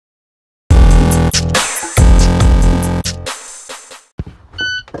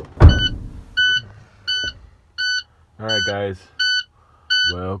Alright guys,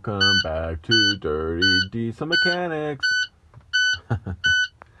 welcome back to Dirty Diesel Mechanics.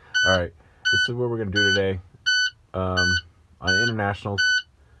 Alright, this is what we're going to do today. On internationals,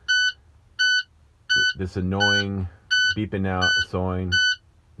 this annoying beeping out,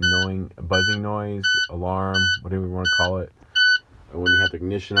 annoying buzzing noise, alarm, whatever you want to call it, when you have the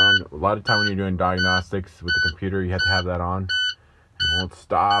ignition on. A lot of time when you're doing diagnostics with the computer, you have to have that on. It won't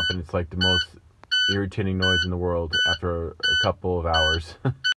stop, and it's like the most irritating noise in the world after a couple of hours.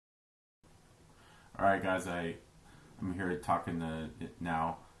 Alright guys, I'm here talking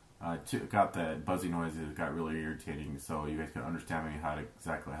now. Got that buzzy noise that got really irritating, so you guys can understand me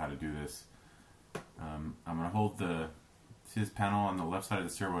exactly how to do this. I'm going to hold this panel on the left side of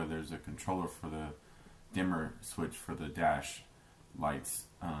the steering wheel. There's a controller for the dimmer switch for the dash lights.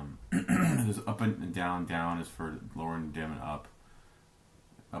 There's up and down. Down is for lower and dim, and up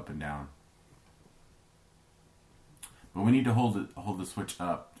and down. But we need to hold the switch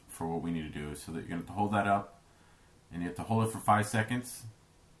up for what we need to do. So that you're going to have to hold that up, and you have to hold it for 5 seconds.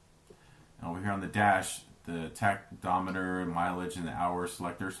 And over here on the dash, the tachometer, mileage, and the hour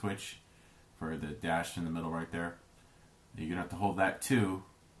selector switch for the dash in the middle right there. You're going to have to hold that too.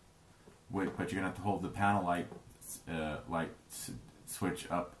 But you're going to have to hold the panel light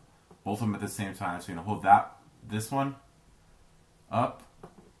switch up, both of them at the same time. So you're going to hold this one up,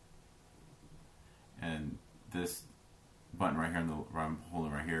 and this button right here I'm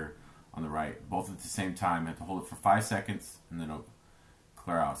holding right here on the right, both at the same time. You have to hold it for 5 seconds, and then it'll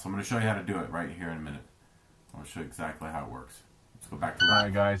clear out. So I'm going to show you how to do it right here in a minute. I'm going to show you exactly how it works. Let's go back to that.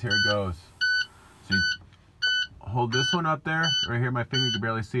 Alright guys, here it goes. So you hold this one up there, right here, my finger, you can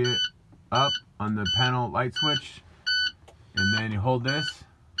barely see it, up on the panel light switch, and then you hold this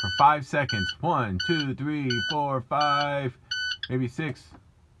for 5 seconds. 1, 2, 3, 4, 5, maybe 6.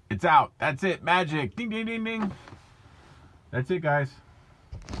 It's out. That's it. Magic. Ding, ding, ding, ding. That's it, guys.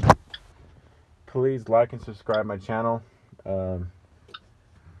 Please like and subscribe my channel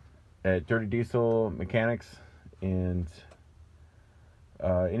at Dirty Diesel Mechanics. And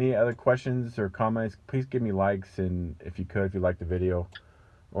any other questions or comments, please give me likes, and if you like the video,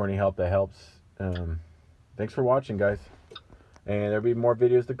 or any help that helps. Thanks for watching, guys. And there'll be more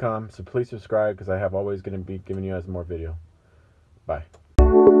videos to come, so please subscribe, because I have always going to be giving you guys more video. Bye.